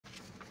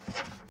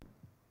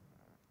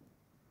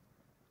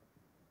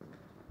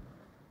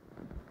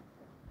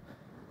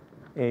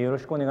よろ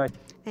しくお願い。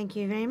Thank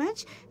you very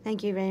much.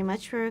 Thank you very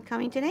much for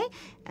coming today.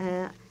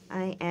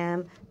 I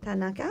am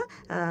Tanaka,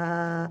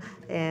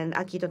 and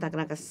Akito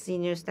Tanaka,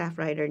 Senior Staff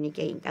Writer,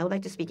 Nikkei. I would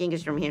like to speak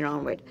English from here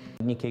onward.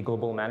 Nikkei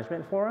Global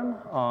Management Forum.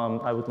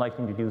 I would like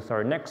to introduce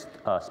our next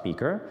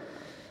speaker.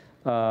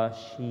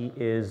 She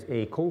is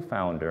a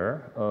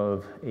co-founder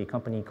of a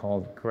company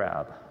called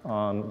Grab.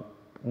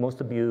 Most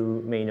of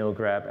you may know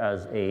Grab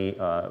as a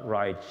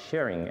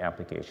ride-sharing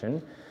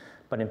application,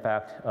 but in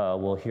fact,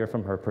 we'll hear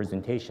from her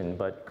presentation,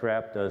 but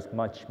Grab does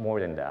much more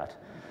than that.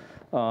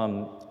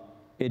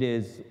 It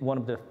is one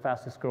of the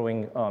fastest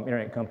growing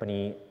internet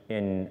company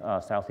in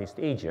Southeast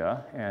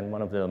Asia and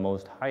one of the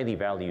most highly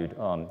valued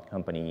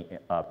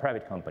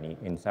private company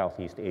in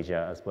Southeast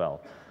Asia as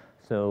well.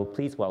 So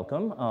please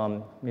welcome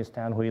Ms.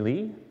 Tan Hooi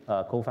Ling,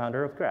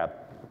 co-founder of Grab.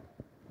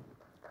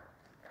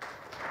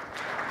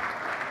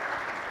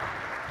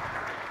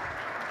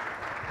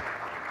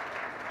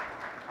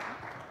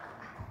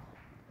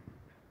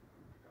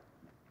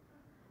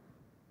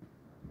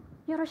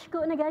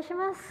 Yoroshiku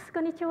onegaishimasu.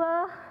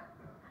 Konnichiwa.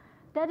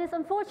 That is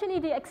unfortunately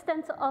the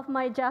extent of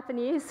my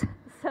Japanese.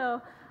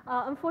 So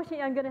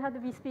unfortunately, I'm going to have to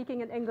be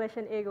speaking in English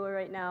and Eigo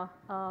right now.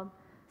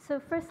 So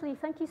firstly,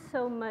 thank you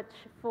so much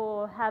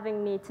for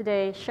having me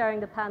today, sharing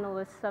the panel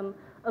with some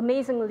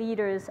amazing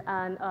leaders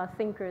and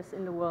thinkers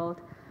in the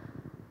world.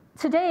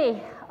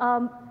 Today,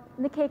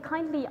 Nikkei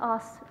kindly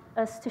asked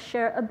us to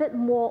share a bit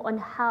more on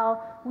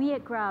how we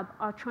at Grab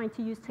are trying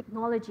to use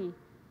technology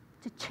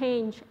to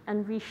change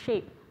and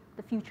reshape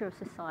the future of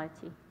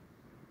society.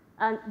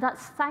 And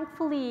that's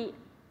thankfully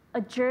a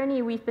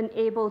journey we've been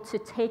able to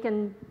take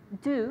and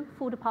do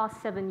for the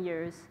past 7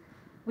 years.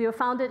 We were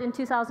founded in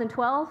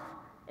 2012.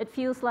 It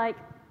feels like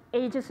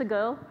ages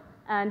ago,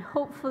 and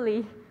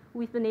hopefully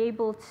we've been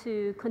able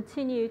to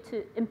continue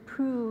to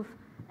improve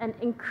and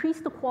increase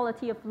the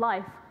quality of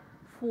life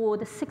for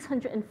the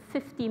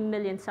 650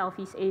 million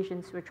Southeast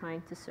Asians we're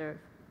trying to serve.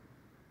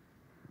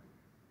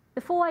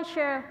 Before I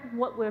share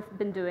what we've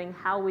been doing,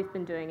 how we've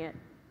been doing it,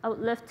 I would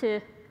love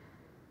to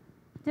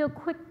do a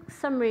quick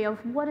summary of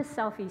what is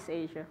Southeast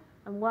Asia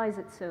and why is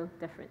it so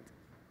different.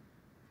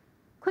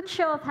 Quick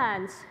show of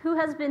hands, who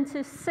has been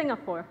to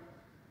Singapore?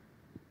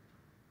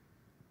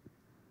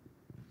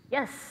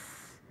 Yes.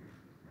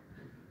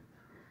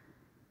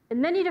 In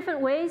many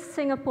different ways,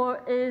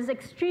 Singapore is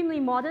extremely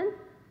modern.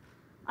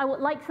 I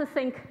would like to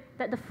think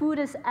that the food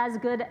is as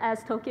good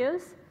as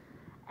Tokyo's,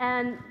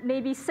 and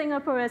maybe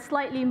Singapore is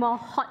slightly more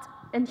hot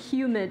and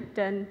humid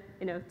than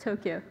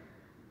Tokyo.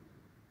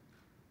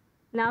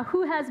 Now,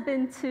 who has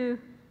been to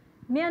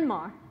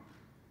Myanmar?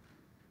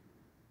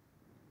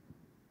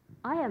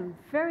 I am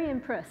very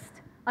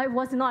impressed. I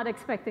was not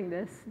expecting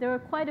this. There were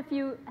quite a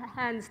few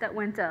hands that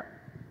went up.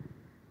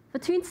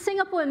 Between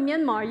Singapore and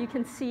Myanmar, you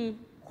can see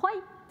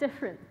quite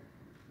different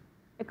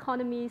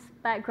economies,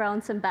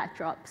 backgrounds, and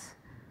backdrops.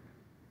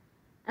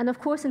 And of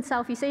course, in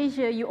Southeast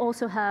Asia, you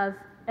also have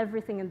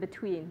everything in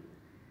between.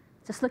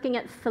 Just looking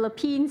at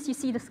Philippines, you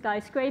see the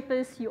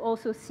skyscrapers. You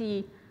also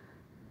see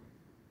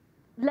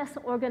less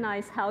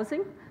organized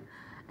housing.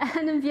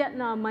 And in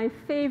Vietnam, my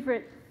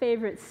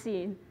favorite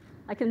scene.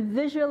 I can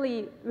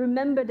visually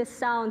remember the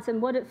sounds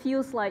and what it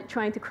feels like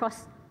trying to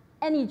cross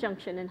any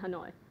junction in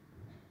Hanoi.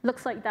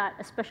 Looks like that,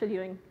 especially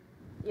during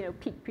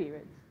peak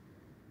periods.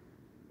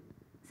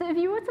 So if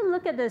you were to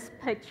look at these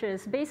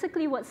pictures,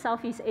 basically what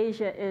Southeast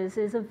Asia is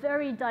a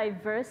very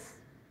diverse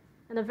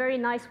and a very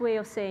nice way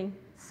of saying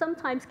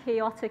sometimes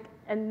chaotic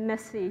and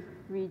messy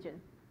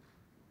region.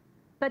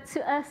 But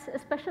to us,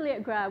 especially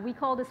at Grab, we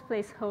call this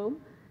place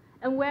home.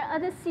 And where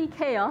others see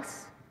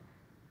chaos,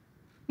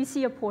 we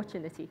see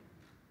opportunity.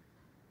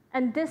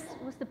 And this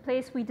was the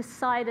place we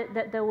decided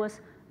that there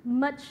was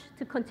much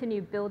to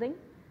continue building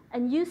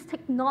and use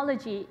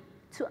technology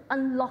to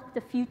unlock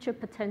the future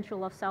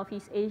potential of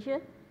Southeast Asia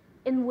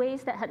in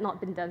ways that had not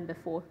been done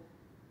before.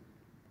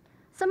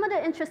 Some of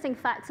the interesting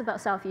facts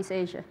about Southeast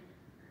Asia.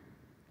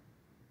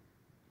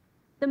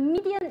 The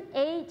median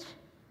age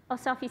of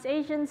Southeast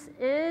Asians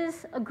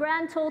is a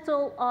grand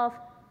total of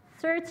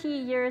 30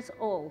 years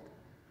old.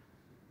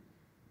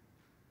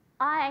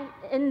 I,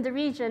 in the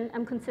region,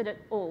 am considered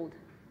old.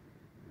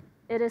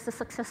 It is a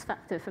success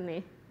factor for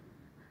me.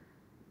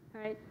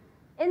 All right.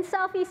 In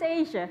Southeast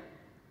Asia,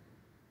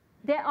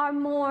 there are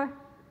more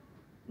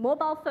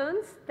mobile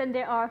phones than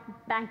there are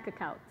bank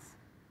accounts.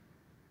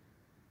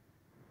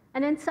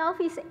 And in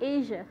Southeast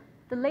Asia,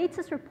 the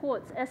latest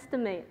reports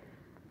estimate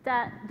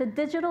that the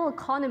digital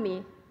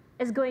economy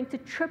is going to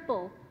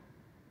triple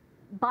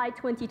by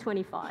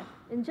 2025.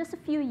 In just a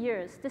few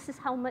years, this is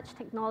how much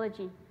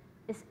technology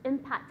is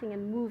impacting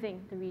and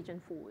moving the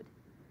region forward.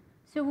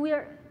 So we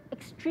are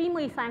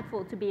extremely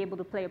thankful to be able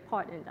to play a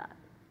part in that.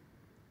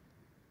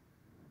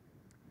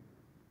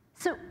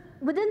 So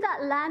within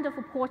that land of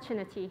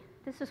opportunity,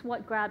 this is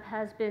what Grab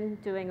has been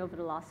doing over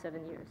the last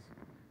 7 years.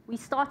 We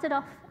started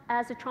off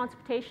as a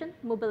transportation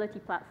mobility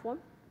platform.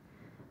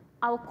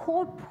 Our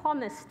core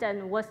promise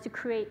then was to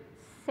create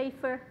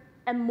safer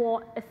and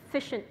more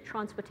efficient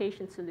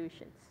transportation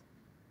solutions.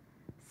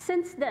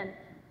 Since then,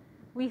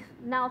 we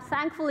now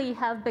thankfully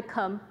have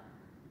become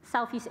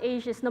Southeast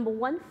Asia's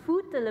 #1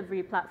 food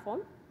delivery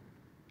platform,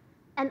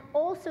 and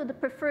also the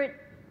preferred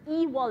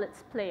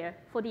e-wallets player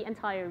for the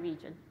entire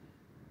region.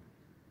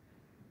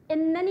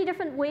 In many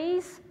different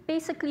ways,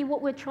 basically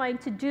what we're trying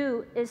to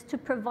do is to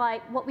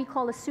provide what we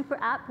call a super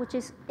app, which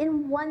is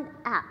in one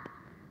app,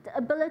 the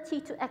ability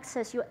to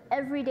access your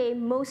everyday,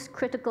 most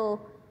critical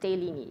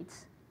daily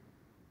needs,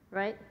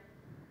 right?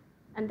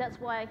 And that's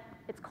why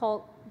it's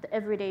called the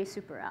Everyday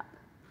Super App.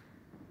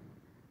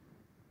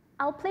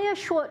 I'll play a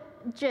short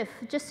GIF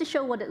just to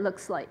show what it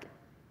looks like.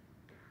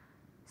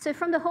 So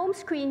from the home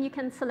screen, you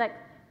can select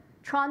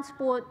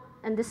transport,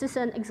 and this is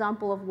an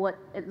example of what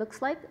it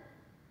looks like,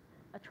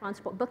 a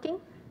transport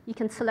booking. You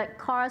can select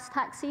cars,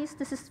 taxis.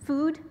 This is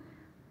food.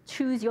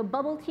 Choose your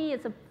bubble tea.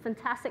 It's a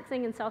fantastic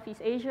thing in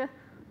Southeast Asia.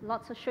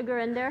 Lots of sugar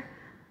in there,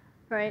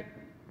 right?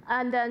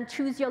 And then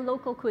choose your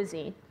local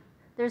cuisine.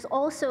 There's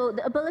also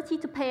the ability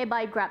to pay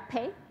by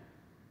GrabPay,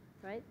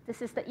 right?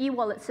 This is the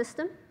e-wallet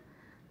system.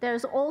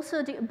 There's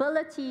also the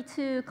ability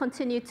to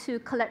continue to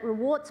collect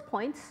rewards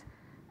points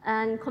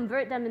and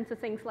convert them into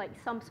things like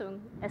Samsung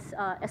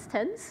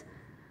S10s.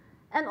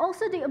 And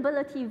also the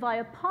ability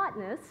via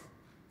partners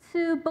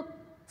to book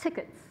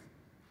tickets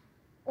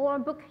or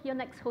book your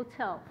next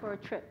hotel for a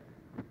trip.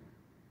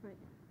 Right.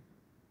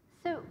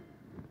 So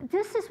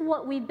this is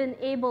what we've been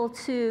able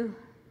to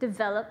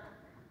develop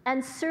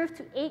and serve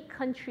to 8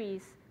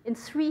 countries in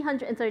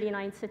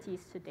 339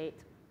 cities to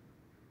date.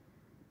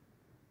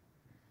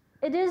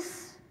 It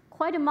is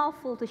quite a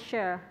mouthful to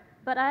share,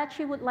 but I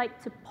actually would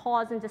like to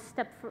pause and just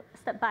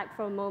step back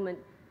for a moment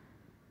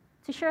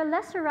to share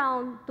less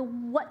around the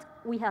what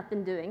we have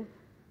been doing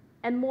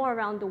and more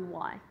around the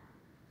why.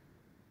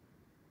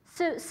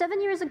 So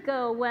 7 years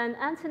ago, when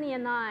Anthony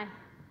and I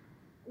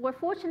were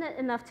fortunate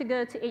enough to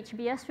go to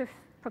HBS with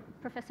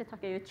Professor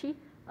Takeuchi,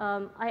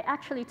 I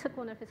actually took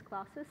one of his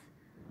classes.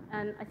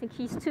 And I think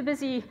he's too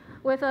busy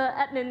with an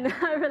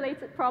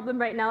admin-related problem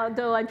right now,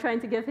 though I'm trying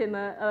to give him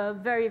a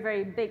very,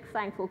 very big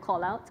thankful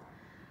call-out.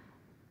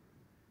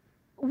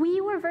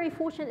 We were very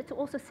fortunate to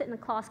also sit in a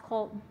class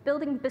called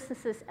Building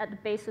Businesses at the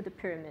Base of the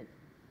Pyramid,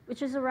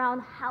 which is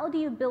around how do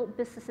you build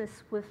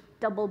businesses with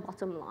double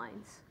bottom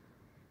lines?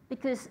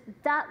 Because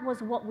that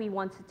was what we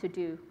wanted to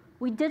do.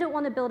 We didn't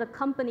want to build a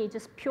company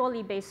just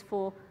purely based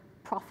for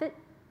profit.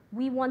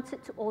 We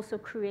wanted to also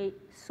create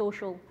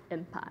social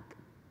impact.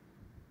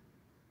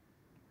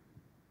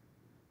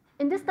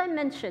 In this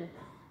dimension,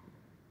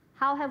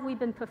 how have we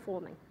been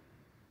performing?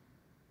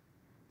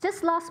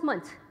 Just last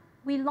month,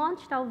 we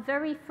launched our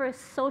very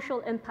first social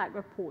impact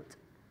report.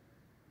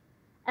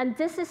 And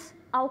this is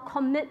our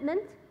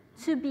commitment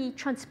to be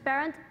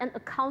transparent and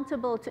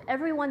accountable to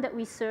everyone that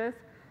we serve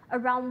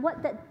around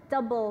what that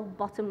double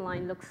bottom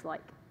line looks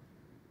like.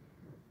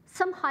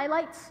 Some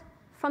highlights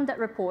from that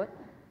report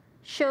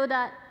show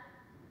that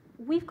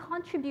we've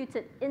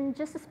contributed in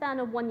just a span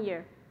of 1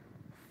 year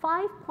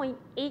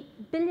 $5.8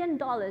 billion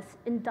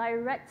in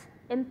direct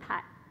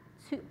impact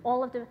to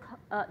all of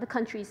the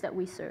countries that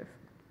we serve.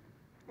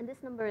 And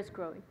this number is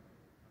growing.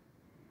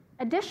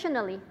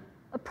 Additionally,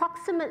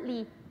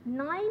 approximately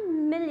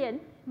 9 million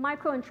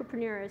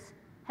micro-entrepreneurs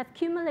have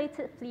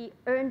cumulatively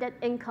earned that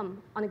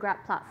income on the Grab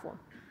platform.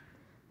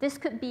 This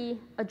could be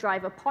a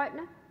driver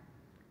partner,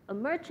 a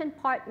merchant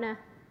partner,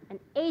 an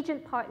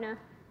agent partner,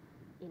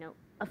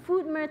 a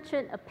food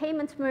merchant, a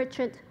payments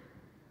merchant.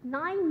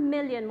 9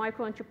 million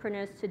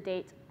micro-entrepreneurs to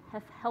date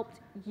have helped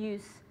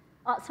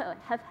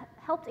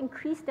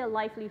increase their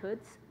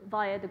livelihoods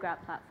via the Grab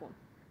platform.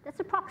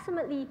 That's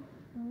approximately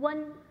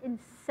 1 in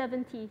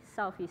 70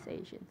 Southeast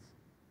Asians.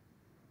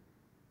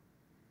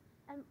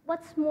 And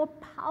what's more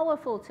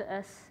powerful to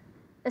us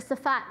is the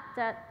fact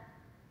that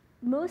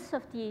most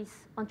of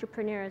these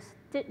entrepreneurs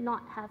did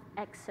not have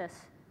access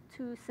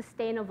to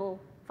sustainable,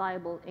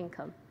 viable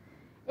income.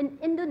 In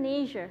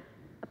Indonesia,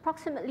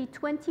 approximately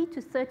 20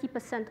 to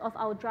 30% of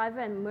our driver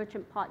and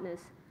merchant partners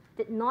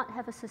did not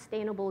have a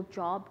sustainable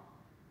job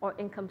or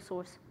income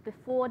source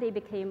before they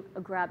became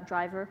a Grab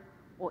driver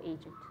or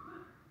agent.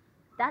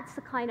 That's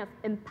the kind of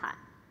impact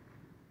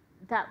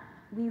that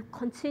we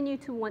continue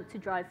to want to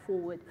drive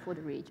forward for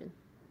the region.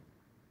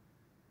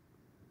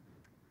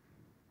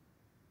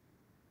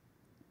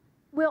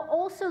 We're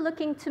also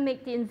looking to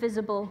make the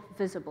invisible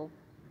visible.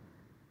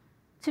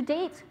 To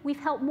date, we've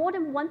helped more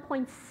than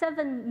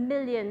 1.7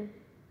 million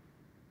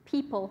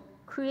people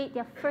create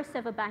their first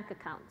ever bank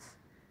accounts.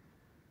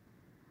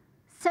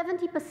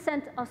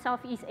 70% of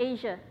Southeast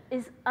Asia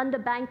is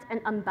underbanked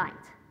and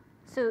unbanked.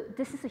 So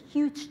this is a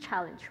huge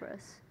challenge for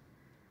us.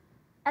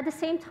 At the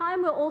same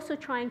time, we're also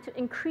trying to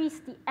increase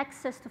the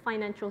access to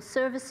financial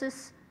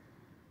services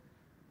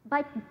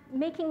by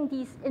making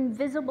these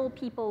invisible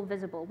people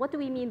visible. What do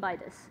we mean by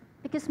this?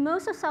 Because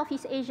most of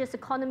Southeast Asia's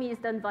economy is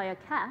done via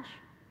cash,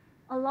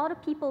 a lot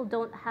of people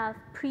don't have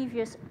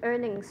previous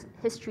earnings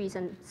histories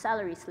and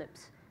salary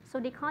slips. So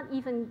they can't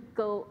even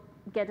go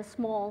get a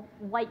small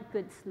white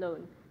goods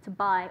loan to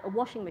buy a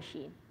washing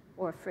machine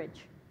or a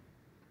fridge.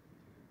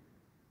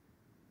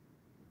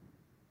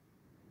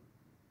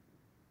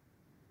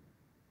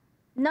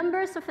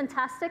 Numbers are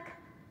fantastic,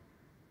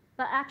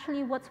 but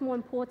actually what's more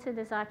important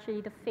is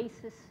actually the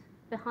faces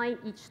behind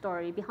each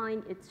story,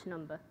 behind each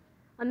number.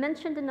 I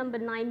mentioned the number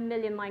 9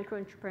 million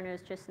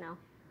micro-entrepreneurs just now.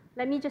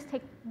 Let me just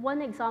take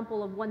one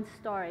example of one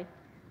story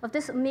of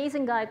this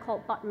amazing guy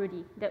called Pat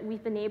Rudy that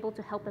we've been able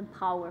to help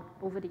empower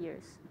over the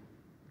years.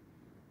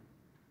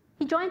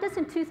 He joined us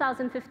in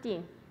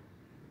 2015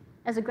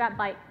 as a Grab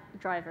bike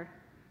driver.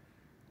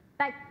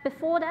 Back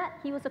before that,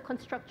 he was a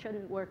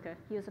construction worker.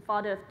 He was a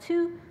father of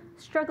 2,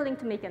 struggling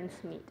to make ends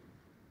meet.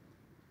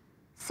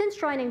 Since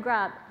joining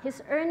Grab,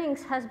 his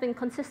earnings has been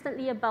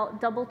consistently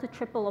about double to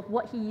triple of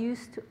what he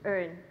used to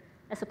earn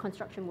as a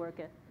construction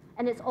worker.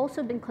 And it's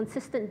also been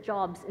consistent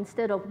jobs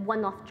instead of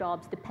one-off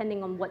jobs,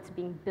 depending on what's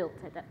being built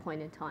at that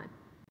point in time.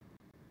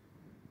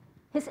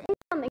 His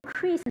income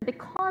increased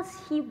because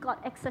he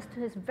got access to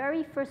his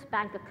very first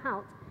bank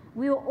account.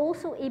 We were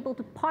also able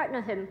to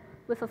partner him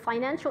with a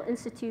financial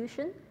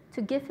institution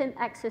to give him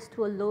access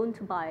to a loan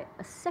to buy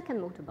a second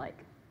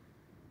motorbike,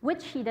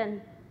 which he then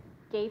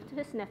gave to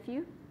his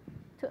nephew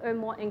to earn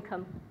more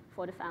income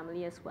for the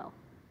family as well.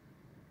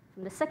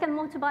 From the second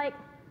motorbike,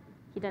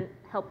 he then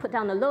helped put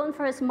down a loan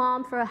for his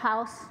mom for a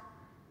house.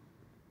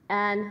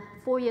 And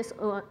 4 years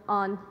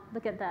on,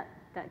 look at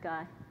that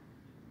guy,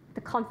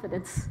 the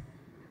confidence.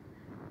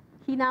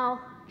 He now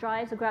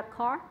drives a Grab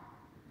car,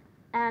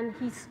 and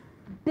he's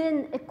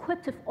been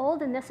equipped with all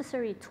the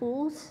necessary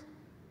tools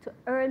to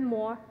earn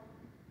more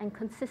and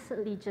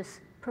consistently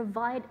just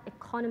provide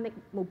economic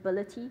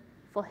mobility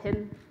for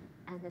him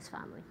and his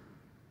family.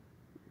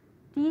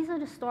 These are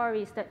the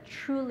stories that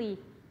truly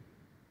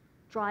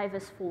drive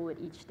us forward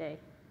each day.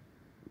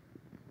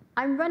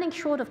 I'm running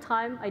short of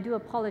time, I do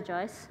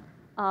apologize.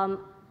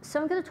 So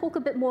I'm going to talk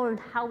a bit more on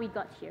how we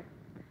got here.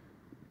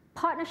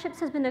 Partnerships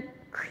has been a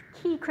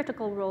key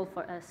critical role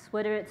for us,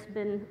 whether it's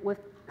been with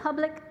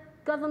public,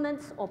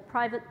 governments, or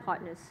private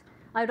partners.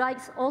 I'd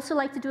also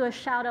like to do a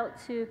shout out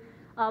to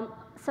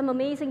some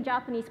amazing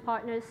Japanese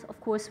partners. Of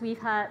course, we've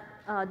had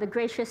the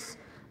gracious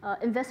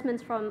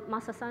investments from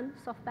Masasan,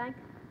 SoftBank.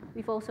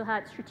 We've also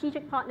had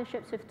strategic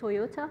partnerships with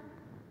Toyota,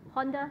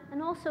 Honda,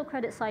 and also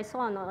Credit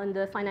Saison on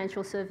the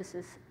financial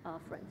services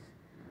front.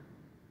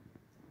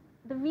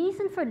 The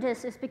reason for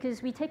this is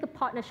because we take a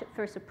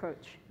partnership-first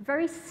approach.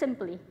 Very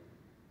simply,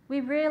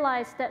 we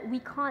realize that we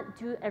can't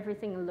do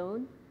everything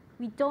alone.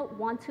 We don't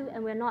want to,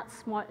 and we're not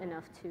smart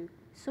enough to.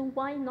 So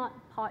why not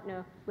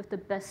partner with the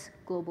best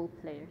global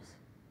players?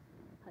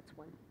 That's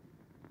one.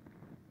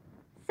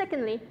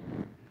 Secondly,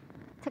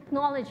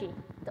 technology.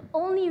 The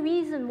only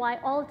reason why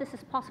all of this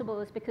is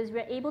possible is because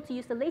we're able to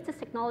use the latest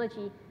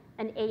technology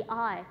and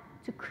AI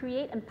to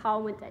create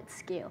empowerment at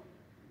scale.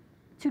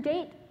 To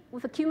date,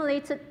 we've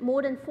accumulated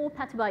more than 4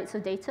 petabytes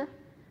of data,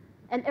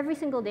 and every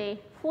single day,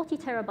 40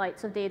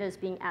 terabytes of data is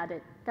being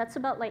added. That's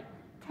about like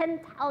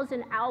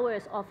 10,000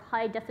 hours of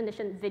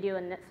high-definition video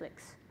on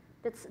Netflix.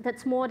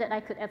 That's more than I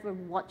could ever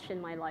watch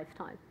in my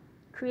lifetime,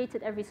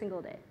 created every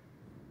single day.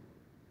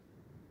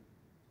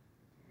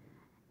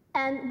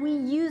 And we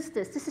use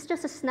this. This is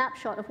just a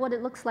snapshot of what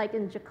it looks like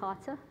in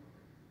Jakarta,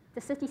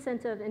 the city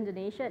center of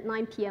Indonesia, at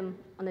 9 p.m.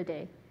 on a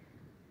day.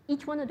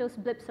 Each one of those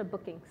blips are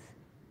bookings.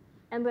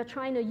 And we're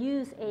trying to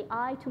use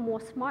AI to more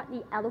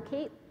smartly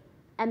allocate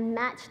and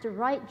match the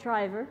right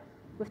driver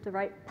with the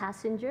right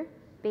passenger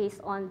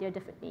based on their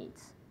different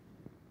needs.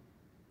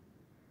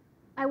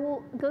 I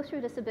will go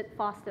through this a bit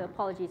faster,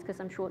 apologies, because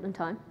I'm short on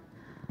time.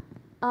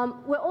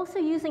 We're also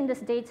using this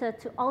data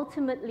to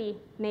ultimately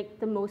make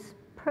the most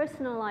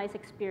personalized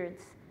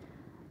experience,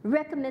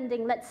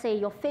 recommending, let's say,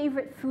 your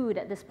favorite food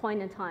at this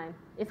point in time.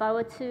 If I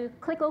were to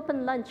click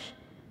open lunch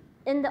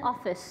in the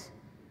office,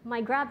 my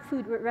Grab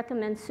food would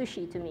recommend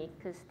sushi to me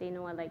because they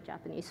know I like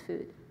Japanese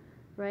food,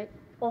 right?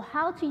 Or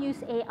how to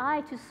use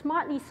AI to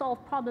smartly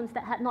solve problems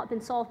that had not been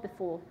solved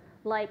before,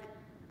 like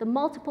the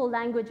multiple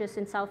languages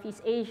in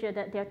Southeast Asia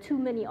that there are too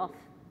many of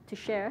to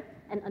share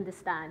and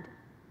understand.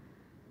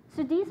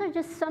 So these are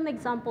just some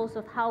examples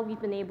of how we've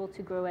been able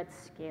to grow at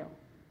scale.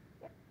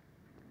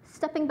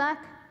 Stepping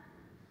back,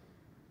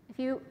 if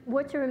you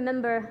were to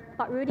remember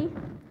Pat Rudy,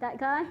 that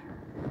guy,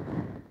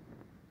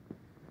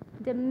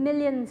 there are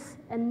millions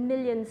and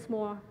millions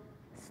more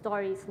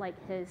stories like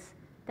his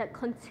that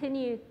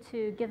continue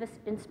to give us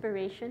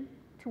inspiration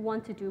to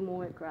want to do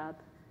more at Grab.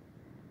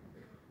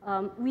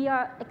 We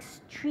are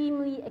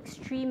extremely,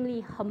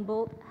 extremely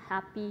humbled,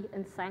 happy,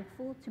 and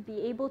thankful to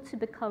be able to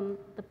become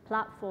the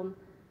platform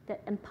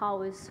that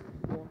empowers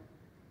more.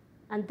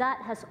 And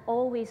that has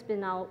always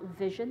been our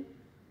vision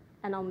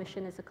and our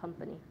mission as a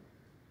company.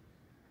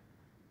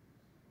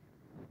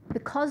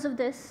 Because of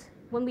this,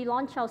 when we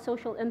launched our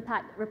social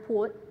impact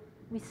report,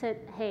 we said,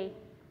 hey,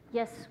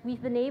 yes,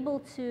 we've been able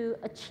to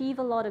achieve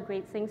a lot of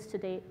great things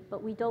today,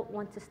 but we don't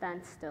want to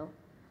stand still.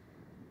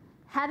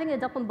 Having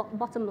a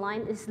bottom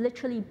line is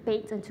literally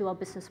baked into our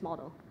business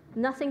model.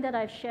 Nothing that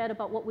I've shared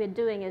about what we're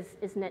doing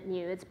is net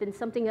new. It's been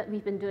something that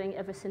we've been doing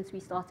ever since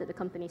we started the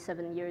company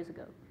 7 years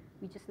ago.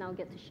 We just now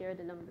get to share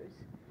the numbers.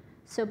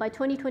 So by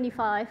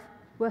 2025,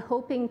 we're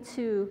hoping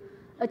to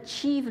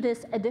achieve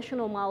this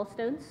additional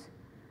milestones,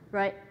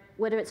 right?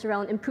 whether it's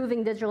around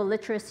improving digital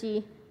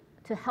literacy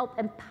to help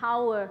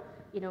empower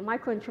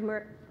micro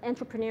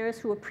entrepreneurs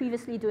who were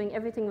previously doing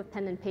everything with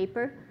pen and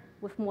paper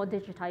with more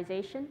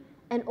digitization,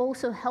 and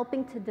also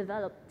helping to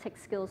develop tech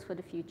skills for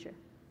the future.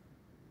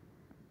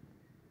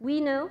 We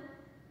know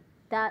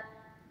that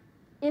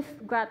if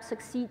Grab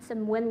succeeds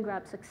and when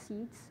Grab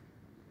succeeds,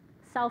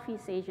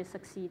 Southeast Asia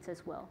succeeds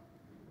as well,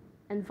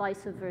 and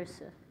vice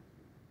versa,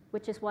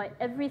 which is why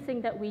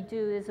everything that we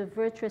do is a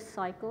virtuous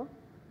cycle,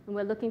 and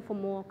we're looking for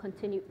more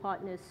continued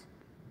partners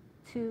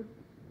to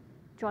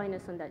join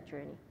us on that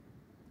journey.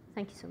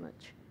 Thank you so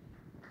much.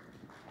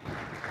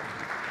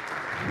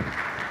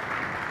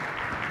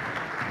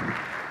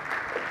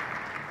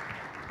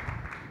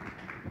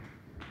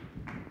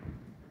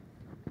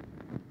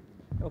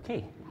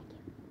 Okay.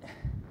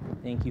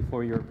 Thank you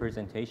for your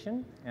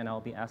presentation, and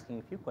I'll be asking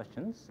a few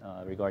questions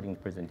regarding the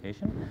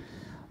presentation.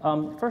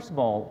 First of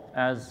all,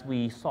 as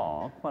we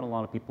saw, quite a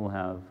lot of people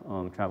have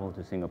traveled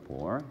to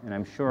Singapore, and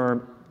I'm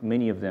sure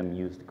many of them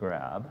used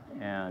Grab.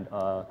 And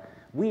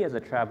we as a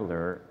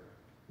traveler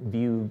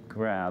view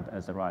Grab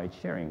as a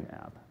ride-sharing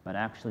app, but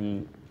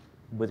actually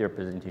with your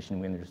presentation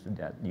we understood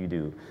that you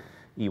do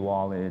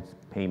e-wallets,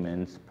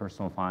 payments,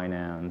 personal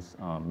finance,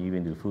 you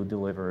even do food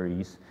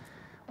deliveries.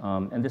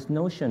 And this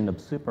notion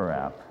of super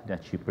app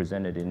that you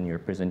presented in your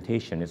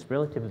presentation is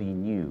relatively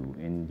new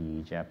in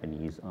the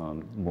Japanese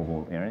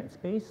mobile internet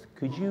space.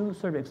 Could you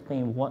sort of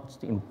explain what's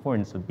the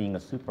importance of being a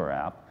super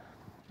app,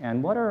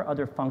 and what are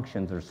other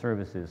functions or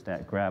services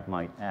that Grab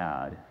might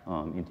add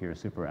into your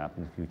super app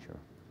in the future?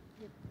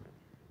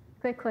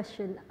 Great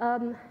question.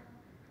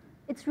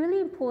 It's really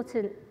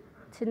important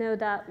to know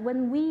that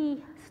when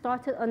we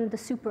started on the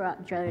super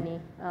app journey,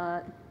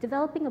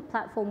 developing a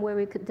platform where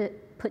we could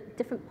put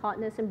different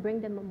partners and bring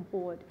them on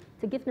board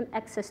to give them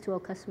access to our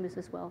customers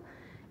as well,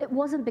 it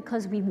wasn't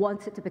because we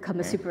wanted to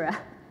become a super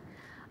app.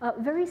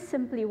 Very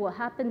simply, what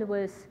happened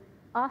was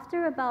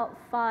after about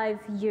 5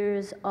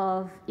 years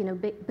of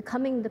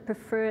becoming the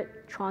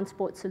preferred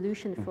transport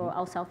solution for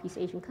our Southeast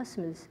Asian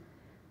customers,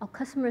 our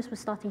customers were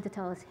starting to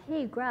tell us,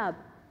 hey, Grab,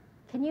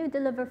 can you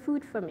deliver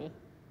food for me?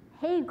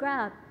 Hey,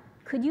 Grab,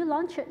 could you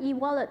launch your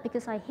e-wallet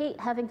because I hate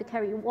having to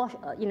carry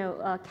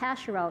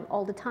cash around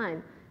all the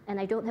time and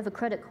I don't have a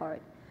credit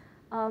card.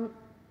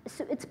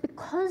 So it's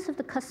because of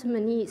the customer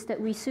needs that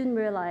we soon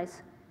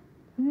realized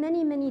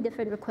many, many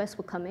different requests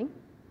were coming.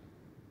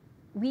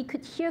 We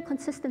could hear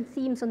consistent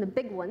themes on the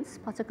big ones,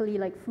 particularly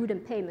like food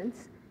and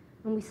payments,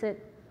 and we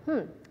said,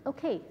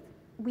 okay,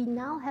 we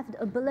now have the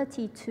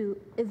ability to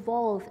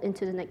evolve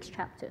into the next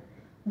chapter.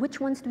 Which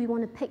ones do we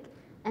want to pick,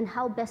 and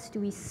how best do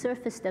we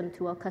surface them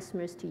to our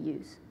customers to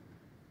use?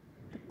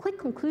 The quick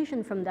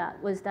conclusion from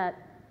that was that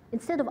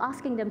instead of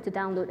asking them to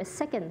download a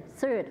second,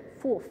 third,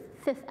 fourth,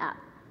 fifth app,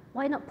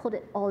 why not put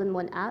it all in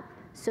one app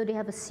so they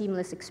have a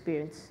seamless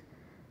experience?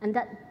 And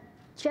that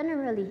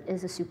generally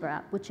is a super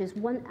app, which is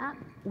one app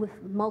with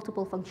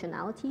multiple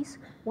functionalities,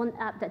 one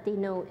app that they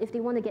know if they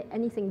want to get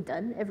anything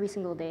done every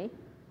single day,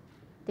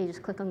 they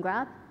just click on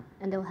Grab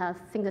and they'll have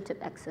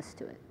fingertip access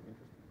to it.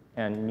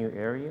 And new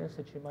areas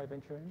that you might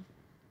venture in?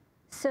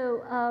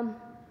 So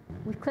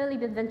we've clearly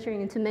been venturing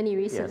into many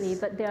recently, yes,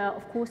 but there are,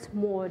 of course,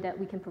 more that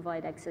we can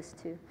provide access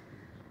to.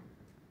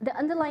 The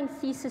underlying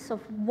thesis of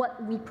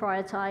what we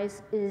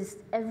prioritize is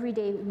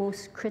everyday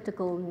most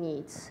critical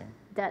needs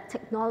that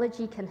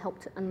technology can help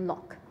to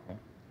unlock.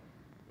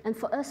 And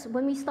for us,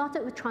 when we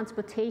started with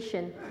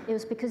transportation, it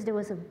was because there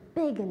was a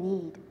big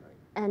need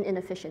and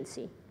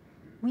inefficiency.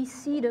 We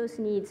see those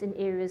needs in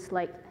areas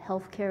like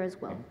healthcare as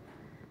well.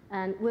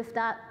 And with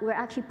that, we're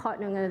actually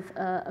partnering with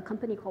a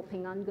company called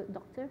Ping An Good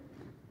Doctor.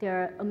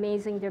 They're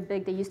amazing, they're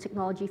big, they use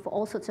technology for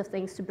all sorts of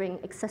things to bring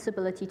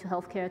accessibility to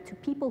healthcare to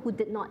people who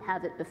did not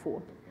have it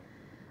before.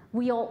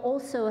 We are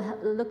also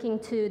looking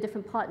to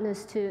different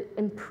partners to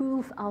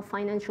improve our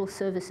financial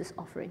services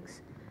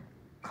offerings.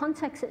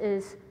 Context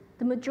is,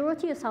 the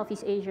majority of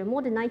Southeast Asia,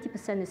 more than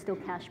 90% is still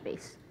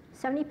cash-based.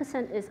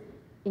 70% is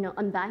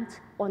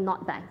unbanked or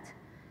not banked.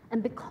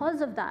 And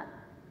because of that,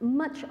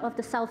 much of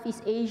the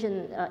Southeast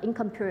Asian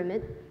income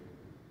pyramid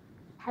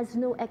has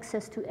no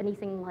access to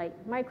anything like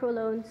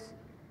microloans,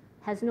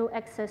 has no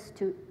access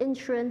to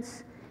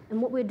insurance,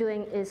 and what we're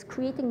doing is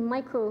creating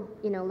micro,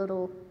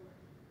 little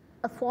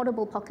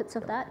affordable pockets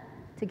of that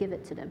to give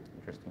it to them.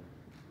 Interesting.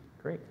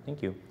 Great,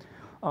 thank you.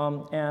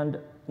 And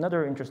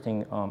another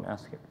interesting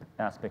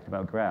aspect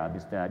about Grab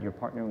is that you're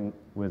partnering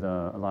with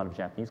a lot of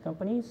Japanese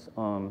companies,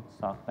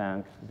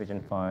 SoftBank,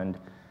 Vision Fund,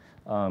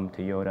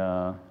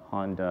 Toyota,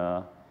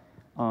 Honda.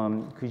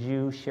 Could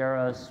you share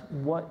us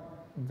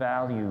what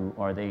value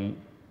are they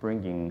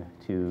bringing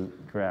to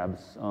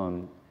Grab's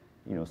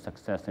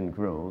success and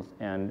growth,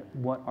 and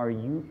what are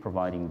you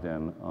providing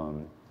them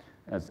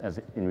as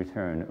in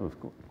return of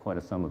quite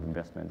a sum of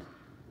investment?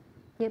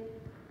 Yep.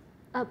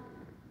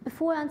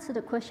 Before I answer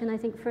the question, I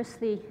think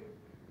firstly,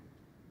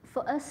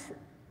 for us,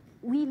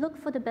 we look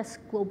for the best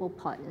global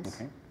partners.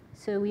 Okay.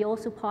 So we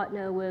also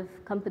partner with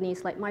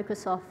companies like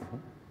Microsoft,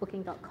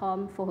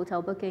 Booking.com for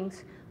hotel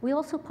bookings. We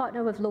also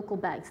partner with local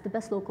banks, the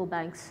best local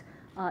banks,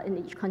 in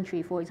each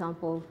country, for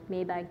example,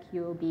 Maybank,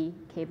 UOB,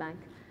 K-Bank.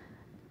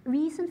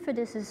 Reason for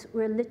this is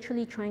we're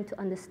literally trying to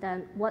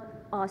understand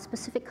what our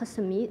specific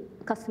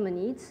customer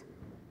needs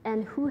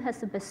and who has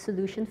the best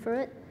solution for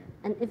it.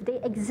 And if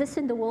they exist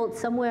in the world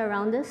somewhere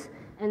around us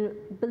and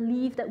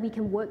believe that we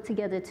can work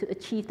together to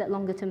achieve that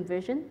longer term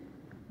vision,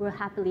 we'll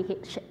happily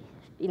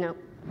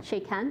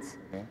shake hands,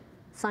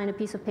 sign a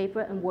piece of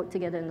paper, and work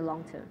together in the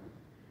long term.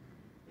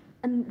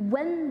 And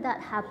when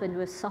that happened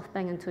with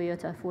SoftBank and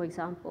Toyota, for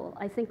example,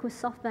 I think with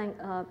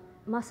SoftBank,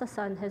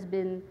 Masa-san has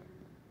been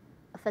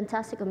a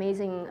fantastic,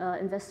 amazing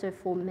investor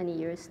for many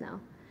years now.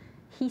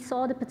 He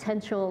saw the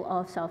potential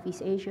of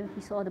Southeast Asia,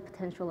 he saw the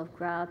potential of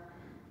Grab,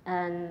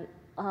 and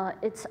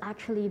it's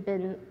actually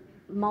been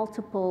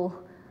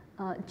multiple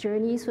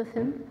journeys with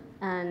him,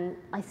 and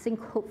I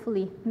think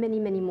hopefully many,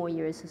 many more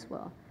years as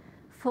well.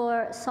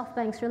 For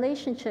SoftBank's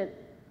relationship,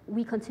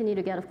 we continue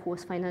to get, of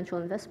course, financial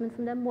investment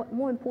from them.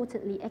 More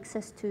importantly,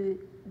 access to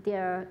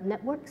their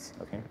networks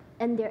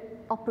and their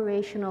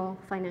operational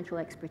financial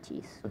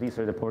expertise. So these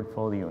are the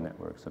portfolio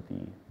networks of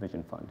the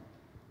Vision Fund?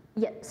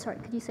 Yeah, sorry,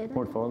 could you say that?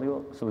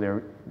 Portfolio, so there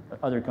are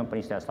other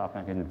companies that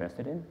SoftBank has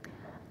invested in?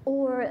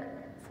 Or,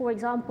 for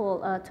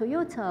example,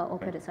 Toyota or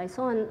Credit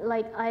Saison,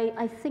 like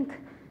I think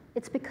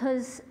it's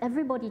because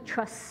everybody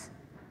trusts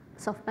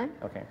SoftBank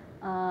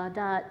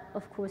that,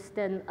 of course,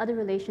 then other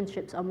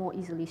relationships are more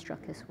easily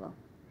struck as well.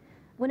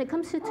 When it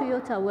comes to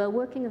Toyota, we're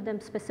working with them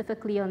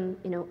specifically on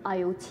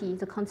IoT,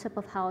 the concept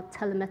of how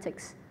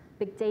telematics,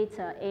 big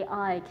data,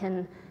 AI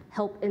can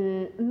help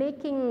in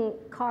making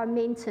car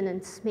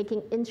maintenance,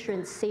 making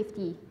insurance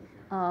safety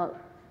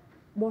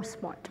more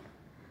smart.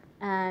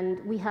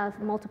 And we have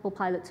multiple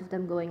pilots of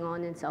them going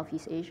on in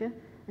Southeast Asia.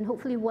 And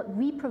hopefully what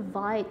we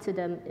provide to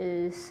them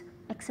is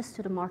access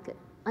to the market,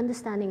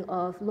 understanding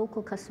of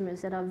local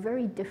customers that are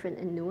very different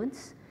in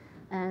nuance,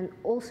 and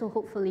also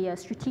hopefully a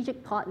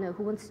strategic partner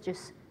who wants to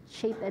just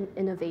shape and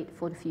innovate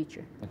for the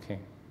future. Okay,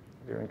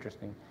 very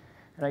interesting.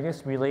 And I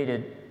guess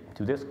related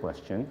to this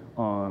question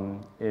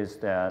is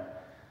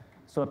that,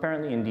 so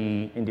apparently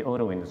in the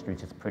auto industry,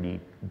 which is pretty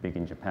big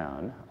in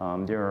Japan,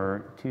 there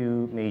are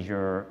two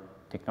major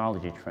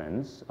technology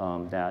trends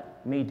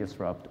that may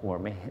disrupt or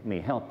may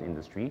help the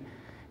industry,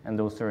 and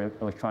those are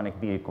electronic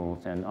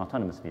vehicles and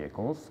autonomous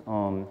vehicles.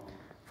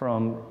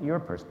 From your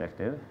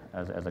perspective,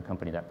 as a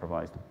company that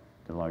provides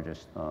the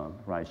largest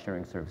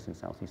ride-sharing service in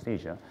Southeast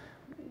Asia,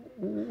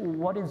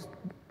 what is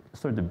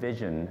sort of the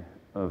vision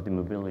of the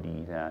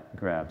mobility that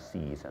Grab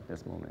sees at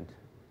this moment?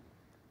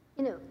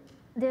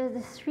 There are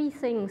the three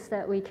things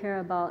that we care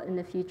about in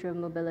the future of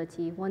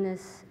mobility. One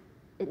is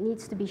it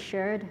needs to be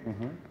shared,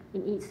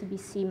 it needs to be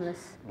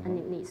seamless, and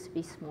it needs to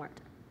be smart.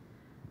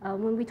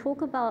 When we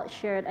talk about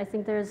shared, I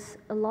think there's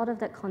a lot of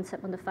that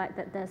concept on the fact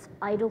that there's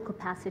idle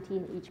capacity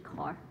in each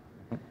car,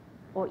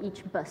 or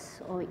each bus,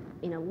 or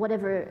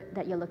whatever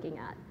that you're looking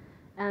at.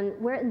 And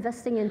we're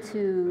investing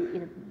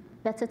into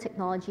better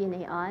technology and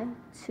AI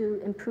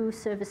to improve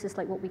services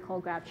like what we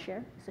call Grab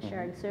Share. It's a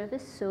sharing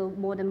service, so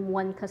more than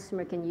one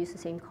customer can use the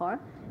same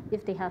car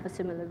if they have a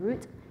similar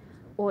route.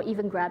 Or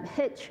even Grab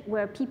Hitch,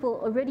 where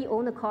people already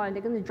own a car and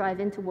they're going to drive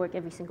into work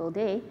every single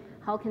day.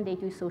 How can they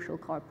do social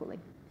carpooling?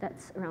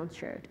 That's around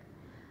shared.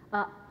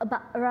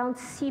 But around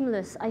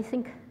seamless, I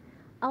think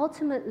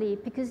ultimately,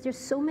 because there's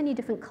so many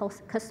different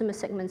customer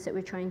segments that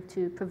we're trying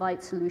to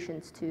provide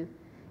solutions to,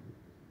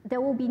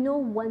 there will be no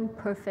one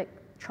perfect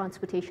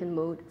transportation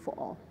mode for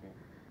all.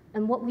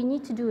 And what we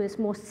need to do is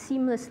more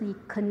seamlessly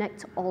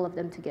connect all of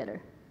them together.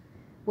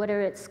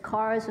 Whether it's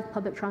cars with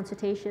public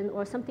transportation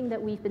or something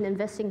that we've been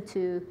investing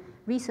to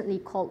recently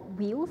called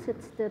Wheels,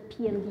 it's the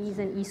PMDs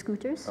and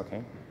e-scooters.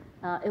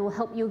 It will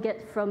help you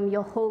get from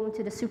your home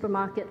to the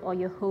supermarket or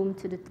your home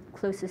to the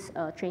closest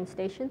train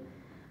station.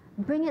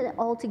 Bring it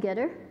all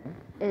together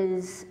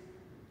is,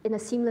 in a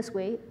seamless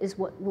way, is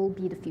what will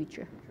be the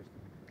future.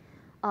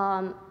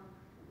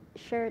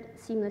 Shared,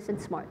 seamless,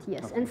 and smart,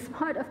 yes. And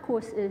smart, of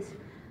course, is,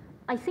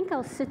 I think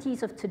our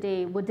cities of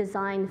today were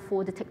designed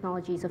for the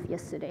technologies of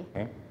yesterday.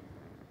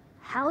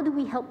 How do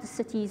we help the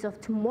cities of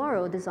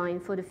tomorrow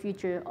design for the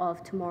future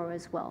of tomorrow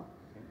as well?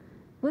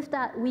 With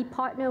that, we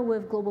partner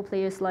with global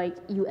players like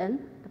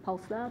UN, the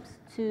Pulse Labs,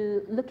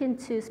 to look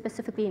into,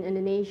 specifically in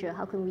Indonesia,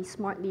 how can we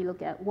smartly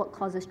look at what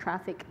causes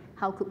traffic,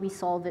 how could we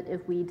solve it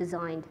if we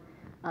designed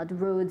the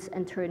roads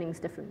and turnings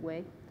different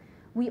way.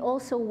 We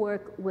also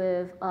work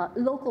with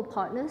local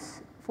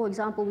partners. For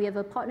example, we have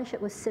a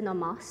partnership with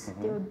Sinamas.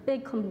 They're a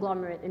big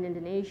conglomerate in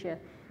Indonesia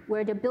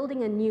where they're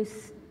building a new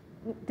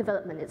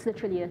development. It's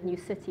literally a new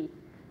city.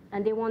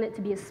 And they want it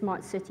to be a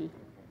smart city.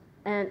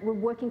 And we're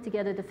working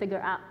together to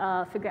figure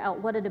out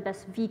what are the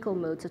best vehicle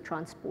modes of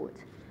transport.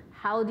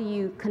 How do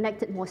you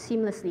connect it more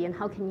seamlessly, and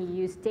how can you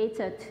use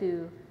data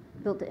to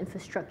build the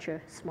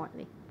infrastructure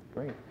smartly?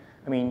 Great.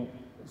 I mean,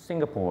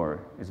 Singapore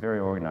is a very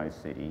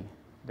organized city.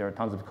 There are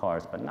tons of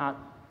cars, but not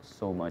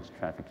so much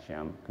traffic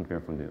jam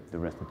compared from the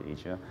rest of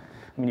Asia.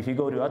 I mean, if you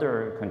go to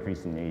other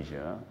countries in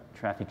Asia,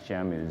 traffic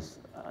jam is,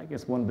 I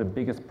guess, one of the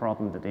biggest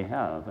problems that they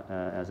have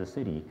as a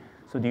city.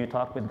 So do you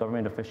talk with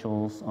government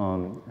officials,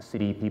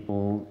 city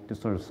people to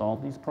sort of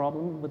solve these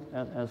problems with,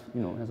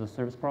 as a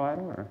service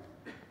provider? Or?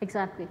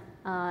 Exactly.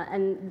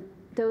 And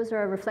those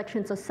are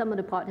reflections of some of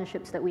the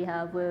partnerships that we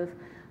have with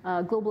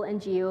global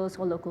NGOs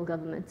or local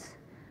governments.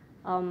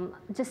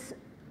 Just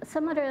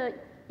some of the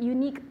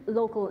unique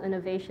local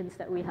innovations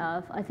that we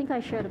have. I think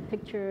I shared a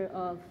picture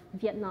of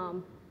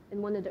Vietnam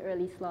in one of the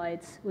early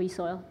slides where you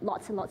saw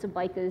lots and lots of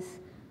bikers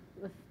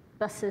with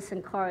buses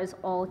and cars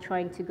all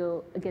trying to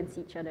go against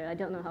each other. I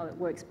don't know how it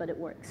works, but it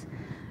works,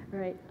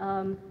 right?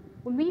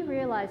 When we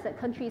realized that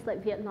countries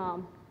like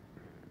Vietnam,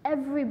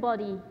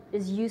 everybody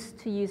is used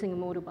to using a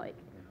motorbike.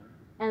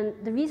 And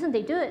the reason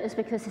they do it is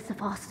because it's the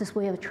fastest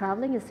way of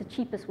traveling, it's the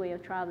cheapest way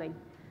of traveling.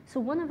 So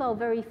one of our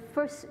very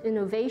first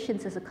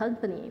innovations as a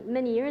company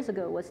many years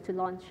ago was to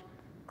launch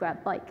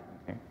Grab Bike,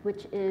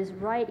 which is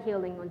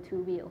ride-hailing on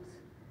 2 wheels.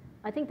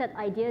 I think that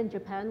idea in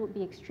Japan would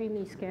be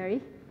extremely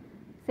scary.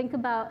 Think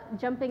about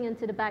jumping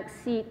into the back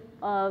seat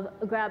of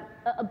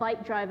a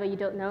bike driver you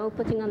don't know,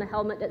 putting on a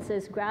helmet that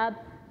says Grab,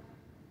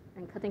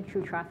 and cutting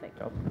through traffic.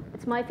 Yep.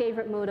 It's my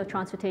favorite mode of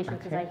transportation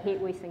because I hate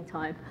wasting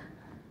time.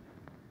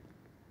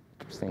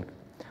 Interesting.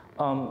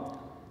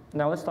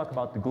 Now let's talk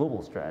about the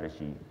global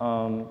strategy.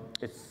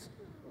 It's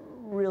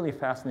really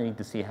fascinating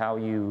to see how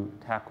you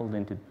tackled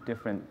into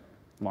different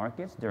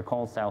markets. They're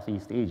called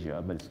Southeast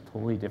Asia, but it's a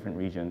totally different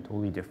region,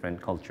 totally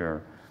different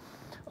culture,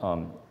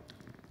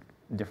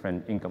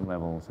 different income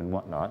levels and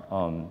whatnot.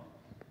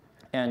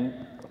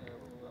 And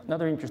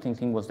another interesting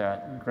thing was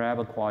that Grab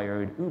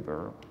acquired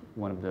Uber,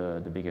 one of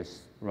the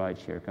biggest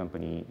rideshare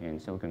company in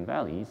Silicon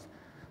Valley's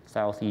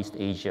Southeast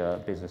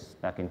Asia business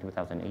back in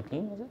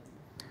 2018, was it?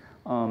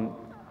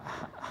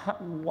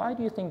 Why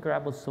do you think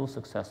Grab was so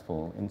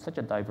successful in such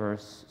a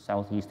diverse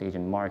Southeast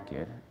Asian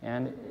market?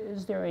 And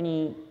is there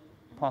any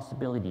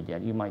possibility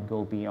that you might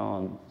go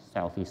beyond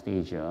Southeast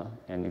Asia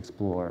and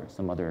explore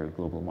some other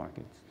global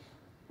markets?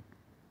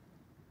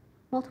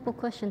 Multiple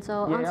questions.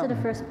 I'll answer the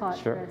first part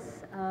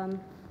first.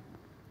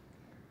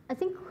 I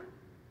think,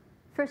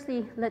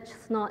 firstly,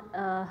 let's not,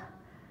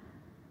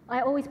 I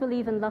always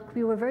believe in luck.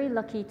 We were very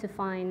lucky to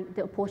find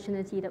the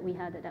opportunity that we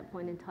had at that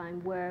point in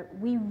time where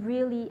we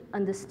really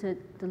understood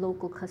the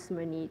local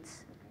customer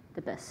needs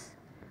the best.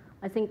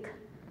 I think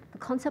the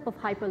concept of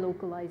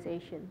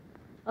hyper-localization.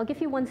 I'll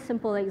give you one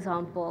simple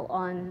example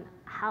on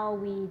how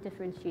we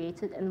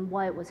differentiated and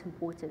why it was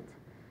important.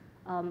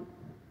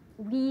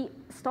 We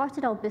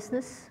started our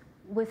business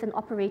with an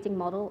operating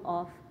model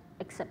of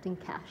accepting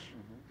cash.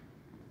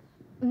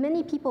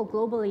 Many people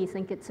globally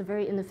think it's a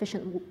very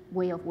inefficient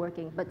way of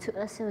working, but to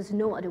us there was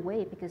no other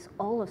way because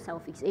all of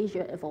Southeast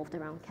Asia evolved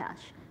around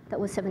cash. That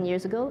was 7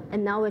 years ago,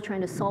 and now we're trying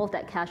to solve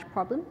that cash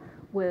problem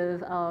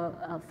with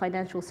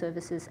financial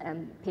services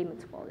and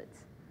payments wallets.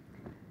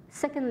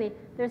 Secondly,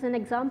 there's an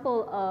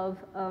example of,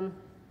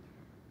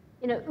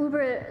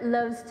 Uber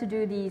loves to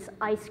do these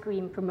ice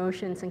cream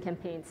promotions and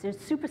campaigns. They're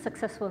super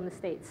successful in the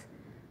States.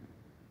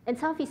 In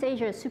Southeast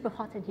Asia, it's super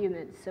hot and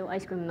humid, so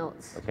ice cream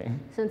melts. Okay.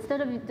 So instead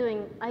of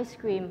doing ice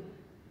cream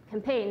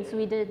campaigns,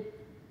 we did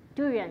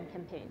durian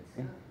campaigns.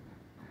 Yeah.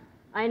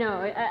 I know,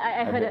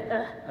 I heard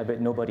it. I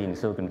bet nobody in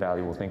Silicon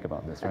Valley will think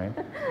about this, right?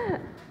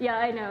 Yeah,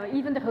 I know.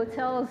 Even the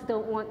hotels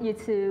don't want you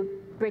to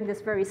bring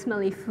this very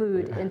smelly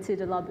food into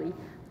the lobby.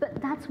 But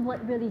that's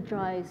what really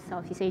drives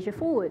Southeast Asia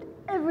forward.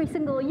 Every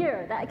single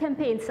year, that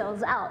campaign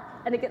sells out,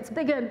 and it gets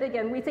bigger and bigger,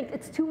 and we think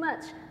it's too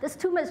much. There's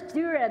too much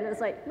durian.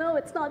 It's like, no,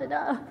 it's not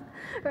enough,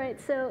 right?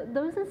 So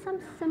those are some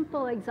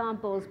simple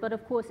examples, but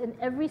of course, in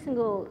every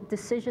single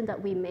decision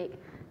that we make,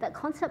 that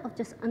concept of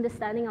just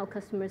understanding our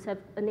customers have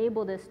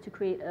enabled us to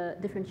create a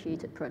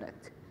differentiated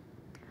product.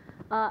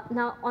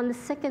 Now, on the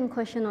second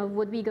question of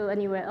would we go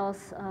anywhere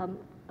else,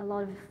 a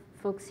lot of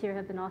folks here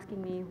have been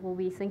asking me, will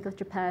we think of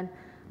Japan?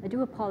 I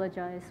do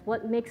apologize.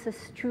 What makes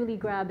us truly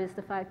Grab is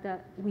the fact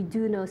that we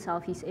do know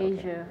Southeast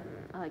Asia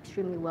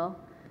extremely well.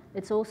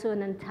 It's also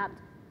an untapped,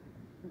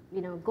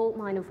 gold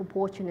mine of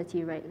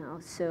opportunity right now.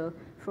 So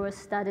for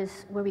us, that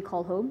is where we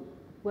call home,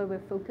 where we're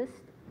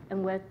focused,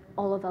 and where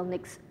all of our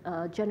next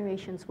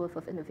generations worth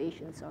of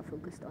innovations are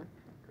focused on.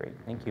 Great,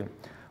 thank you.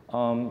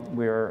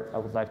 I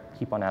would like to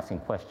keep on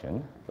asking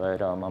questions,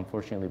 but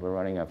unfortunately we're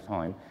running out of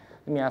time.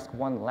 Let me ask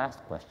one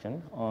last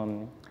question.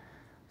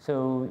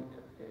 So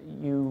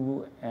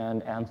you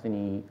and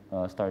Anthony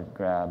started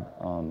Grab.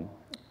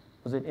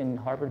 Was it in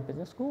Harvard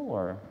Business School,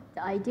 or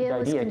the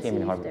idea came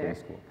in Harvard Business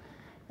School,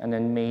 and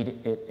then made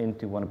it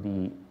into one of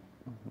the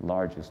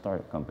largest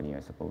startup company, I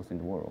suppose, in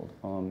the world.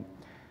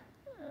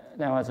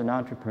 Now, as an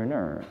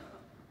entrepreneur,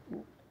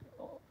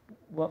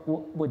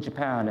 what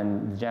Japan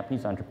and the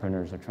Japanese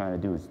entrepreneurs are trying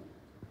to do is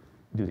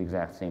do the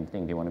exact same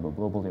thing. They want to go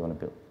global. They want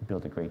to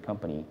build a great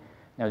company.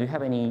 Now, do you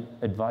have any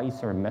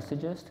advice or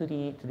messages to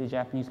the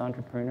Japanese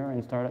entrepreneur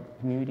and startup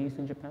communities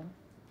in Japan?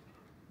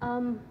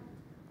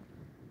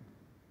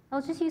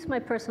 I'll just use my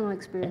personal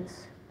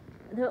experience.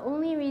 The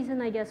only reason,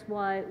 I guess,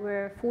 why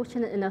we're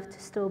fortunate enough to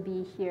still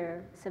be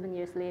here 7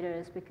 years later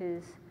is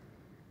because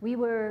we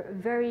were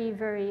very,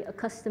 very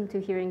accustomed to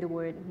hearing the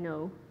word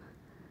no.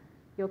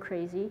 You're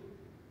crazy.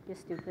 You're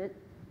stupid.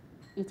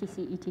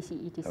 etc., etc.,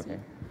 etc. Okay.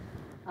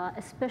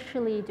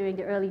 Especially during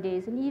the early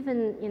days and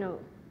even,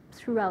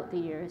 throughout the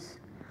years.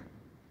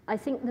 I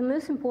think the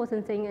most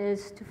important thing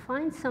is to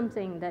find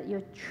something that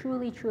you're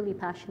truly, truly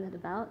passionate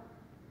about.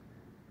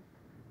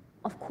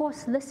 Of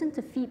course, listen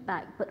to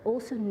feedback, but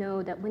also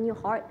know that when your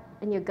heart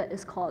and your gut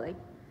is calling,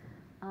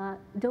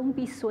 don't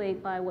be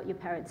swayed by what your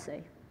parents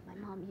say. My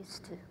mom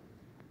used to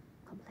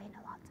complain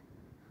a lot,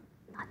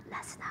 not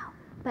less now.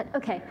 But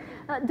okay,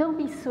 don't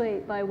be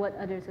swayed by what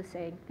others are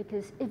saying,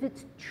 because if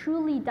it's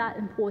truly that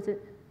important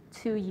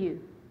to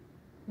you,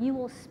 you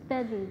will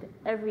spend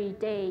every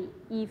day,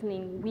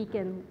 evening,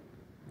 weekend,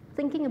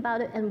 thinking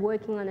about it and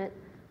working on it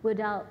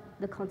without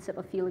the concept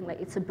of feeling like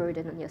it's a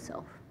burden on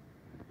yourself.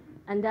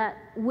 And that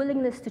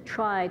willingness to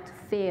try, to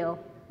fail,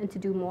 and to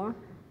do more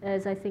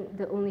is, I think,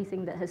 the only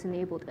thing that has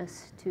enabled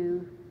us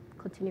to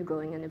continue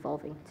growing and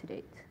evolving to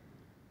date.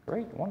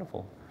 Great,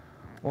 wonderful.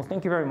 Well,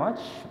 thank you very much.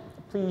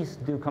 Please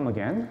do come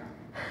again.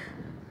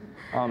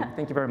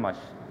 Thank you very much.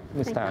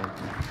 Ms. Tan.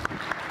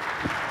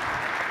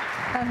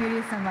 タンフリ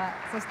ー様、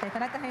そして田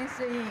中編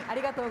集員、あ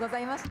りがとうござ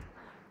いました。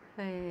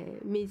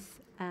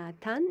Ms.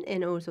 Tan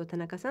and also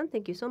Tanaka-san,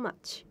 thank you so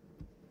much.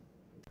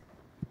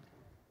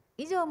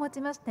 以上をも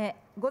ちまして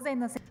午前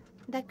の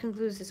That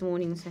concludes this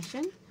morning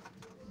session.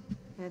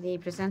 The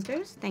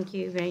presenters, thank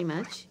you very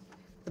much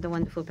for the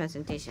wonderful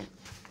presentation.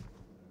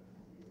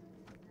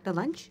 The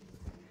lunch,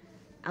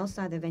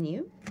 outside the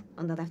venue,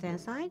 on the left-hand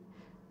side,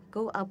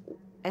 go up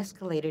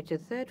escalator to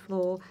the third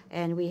floor,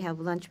 and we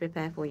have lunch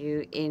prepared for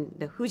you in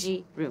the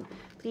Fuji room.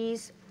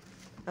 Please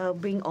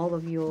bring all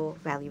of your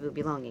valuable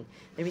belongings.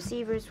 The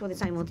receivers for the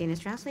simultaneous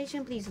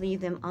translation, please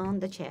leave them on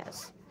the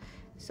chairs.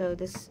 So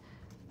this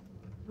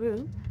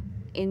room,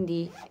 in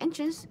the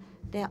entrance,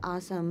 there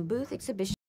are some booth exhibitions.